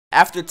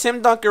After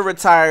Tim Duncan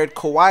retired,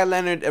 Kawhi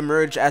Leonard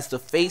emerged as the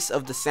face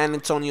of the San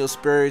Antonio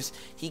Spurs.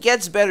 He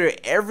gets better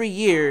every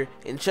year.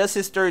 In just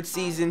his third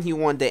season, he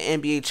won the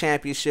NBA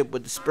championship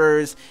with the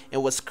Spurs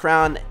and was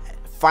crowned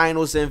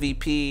Finals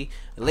MVP.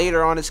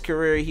 Later on in his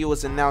career, he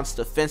was announced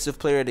Defensive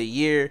Player of the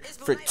Year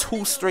for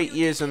 2 straight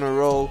years in a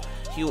row.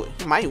 He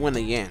might win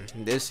again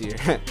this year.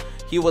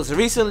 He was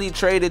recently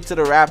traded to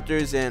the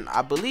Raptors, and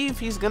I believe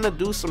he's gonna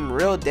do some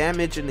real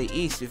damage in the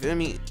East. You feel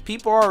me?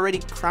 People are already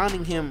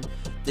crowning him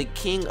the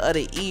king of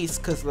the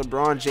East because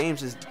LeBron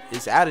James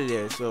is out of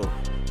there. So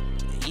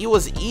he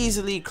was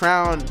easily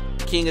crowned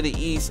king of the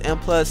East. And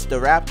plus, the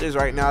Raptors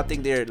right now, I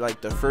think they're like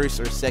the 1st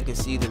or 2nd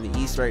seed in the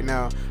East right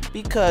now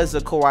because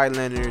of Kawhi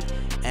Leonard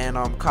and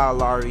Kyle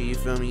Lowry. You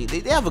feel me?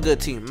 They have a good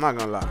team, I'm not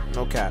gonna lie,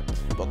 no cap.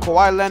 But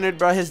Kawhi Leonard,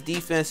 bro, his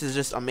defense is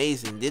just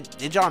amazing.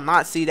 Did y'all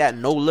not see that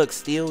no-look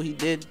steal he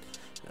did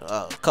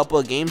a couple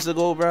of games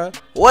ago, bro?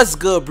 What's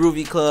good,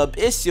 Broovy Club?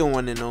 It's your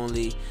one and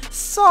only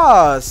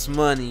Sauce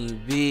Money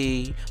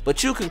B,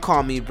 but you can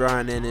call me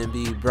Brian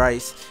NB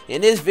Bryce.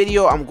 In this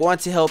video, I'm going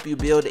to help you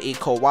build a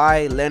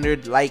Kawhi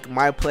Leonard like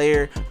my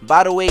player.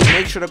 By the way,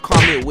 make sure to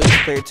comment which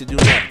player to do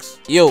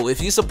next. Yo,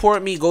 if you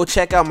support me, go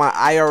check out my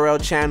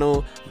IRL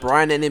channel,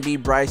 Brian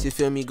NB Bryce. You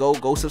feel me?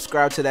 Go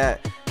subscribe to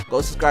that.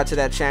 Go subscribe to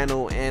that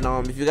channel. And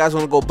if you guys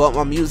want to go bump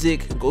my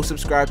music, go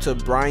subscribe to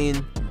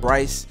Brian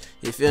Bryce.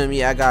 You feel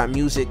me? I got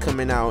music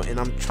coming out and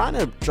I'm trying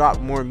to drop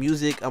more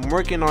music. I'm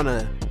working on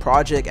a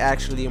project,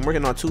 actually. I'm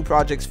working on 2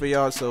 projects for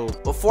y'all. So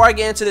before I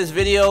get into this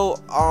video,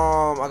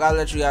 I gotta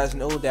let you guys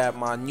know that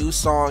my new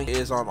song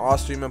is on all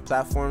streaming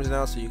platforms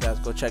now, so you guys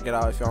go check it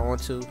out if y'all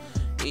want to.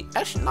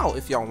 Actually, no,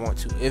 if y'all want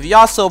to. If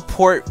y'all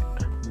support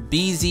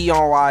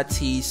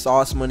BZRYT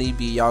Sauce Money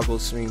B, y'all go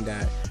stream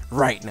that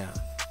right now.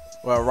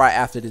 Well, right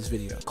after this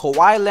video.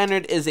 Kawhi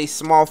Leonard is a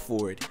small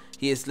forward.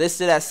 He is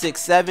listed at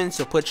 6'7",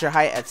 so put your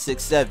height at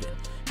 6'7".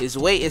 His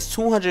weight is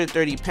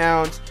 230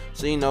 pounds,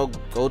 so you know,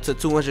 go to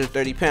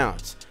 230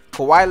 pounds.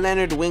 Kawhi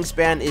Leonard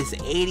wingspan is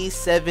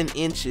 87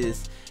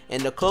 inches,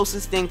 and the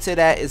closest thing to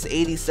that is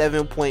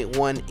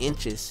 87.1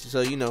 inches,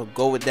 so you know,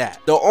 go with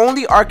that. The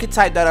only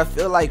archetype that I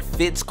feel like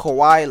fits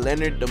Kawhi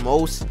Leonard the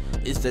most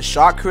is the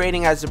shot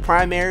creating as the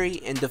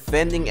primary and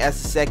defending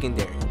as the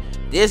secondary.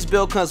 This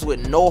build comes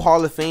with no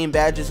Hall of Fame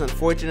badges,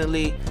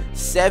 unfortunately.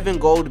 7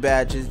 gold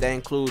badges that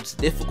includes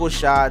difficult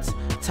shots,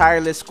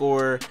 tireless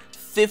scorer,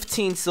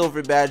 15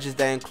 silver badges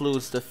that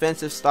includes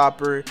defensive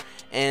stopper,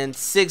 and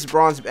 6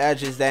 bronze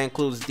badges that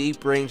includes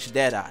deep range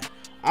deadeye.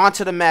 On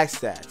to the max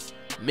stats.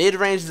 Mid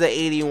range is a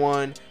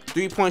 81,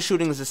 3-point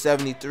shooting is a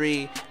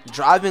 73,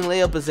 driving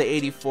layup is a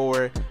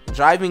 84,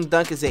 driving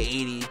dunk is a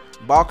 80,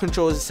 ball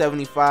control is a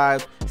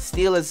 75,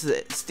 steal is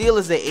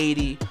a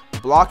 80,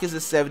 block is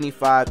a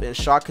 75, and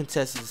shot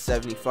contest is a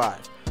 75.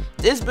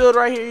 This build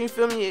right here, you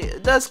feel me,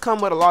 it does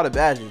come with a lot of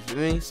badges, you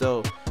know what I mean?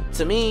 So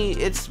to me,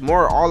 it's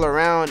more all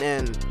around,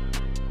 and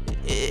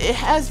it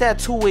has that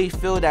two-way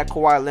feel that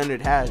Kawhi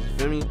Leonard has, you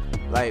feel me?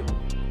 Like,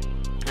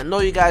 I know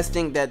you guys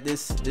think that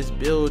this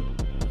build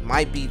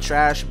might be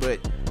trash, but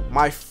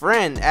my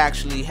friend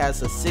actually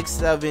has a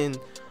 6'7"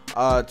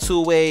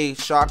 two-way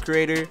shot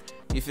creator,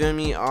 you feel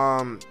me?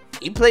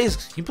 He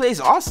plays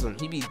awesome.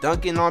 He be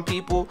dunking on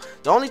people.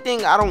 The only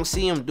thing I don't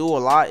see him do a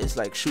lot is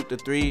like shoot the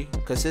 3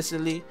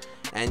 consistently.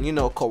 And you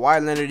know,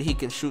 Kawhi Leonard, he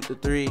can shoot the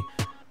 3.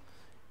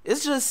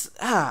 It's just,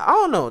 I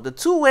don't know. The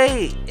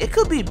two-way, it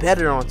could be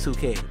better on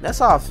 2K. That's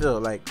how I feel.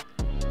 Like,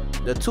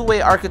 the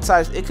two-way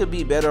archetypes, it could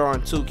be better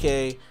on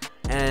 2K.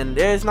 And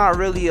there's not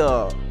really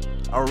a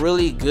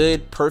really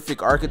good,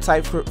 perfect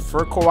archetype for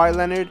Kawhi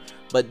Leonard.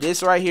 But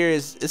this right here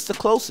it's the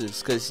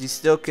closest, because he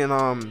still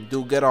can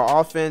do good on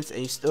offense and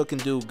he still can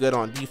do good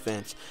on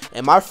defense.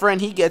 And my friend,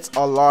 he gets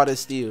a lot of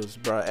steals,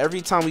 bro.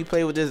 Every time we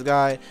play with this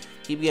guy,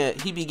 he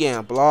be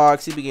getting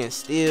blocks, he be getting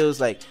steals.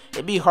 Like,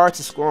 it'd be hard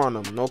to score on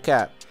him, no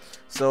cap.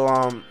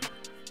 So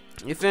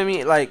you feel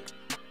me? Like,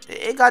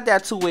 it got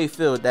that two-way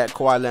feel that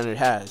Kawhi Leonard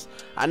has.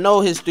 I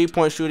know his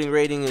 3-point shooting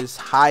rating is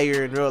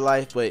higher in real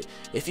life, but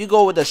if you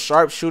go with a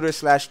sharp shooter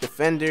 /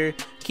 defender,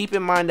 keep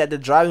in mind that the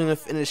driving and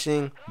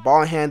finishing,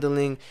 ball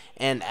handling,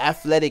 and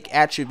athletic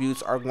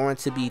attributes are going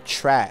to be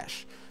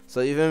trash.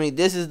 So you feel me?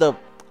 This is the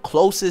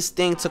closest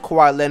thing to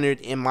Kawhi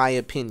Leonard in my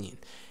opinion.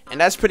 And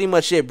that's pretty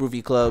much it,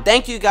 Broovy Club.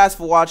 Thank you guys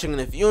for watching, and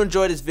if you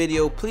enjoyed this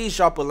video, please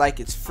drop a like.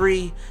 It's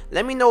free.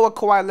 Let me know what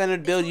Kawhi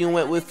Leonard build you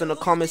went with in the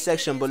comment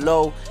section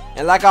below.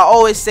 And like I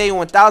always say,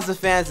 1,000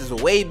 fans is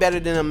way better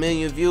than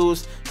 1,000,000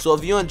 views. So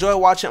if you enjoy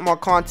watching my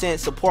content,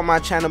 support my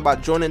channel by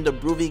joining the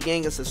Broovy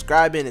gang and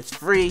subscribing. It's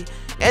free.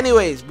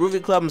 Anyways,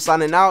 Broovy Club, I'm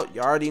signing out. You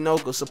already know,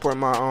 go support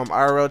my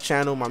IRL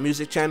channel, my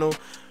music channel.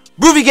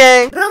 Broovy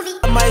gang! Broovy.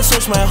 I might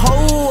switch my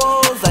whole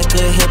walls like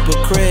a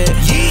hypocrite.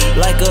 Yeah.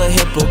 Like a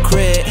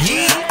hypocrite.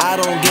 Yeah. I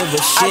don't give a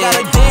shit. I got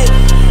a dip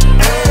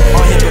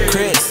on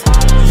hypocrites.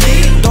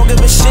 Yeah. Don't give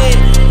a shit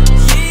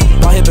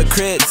about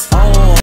hypocrites.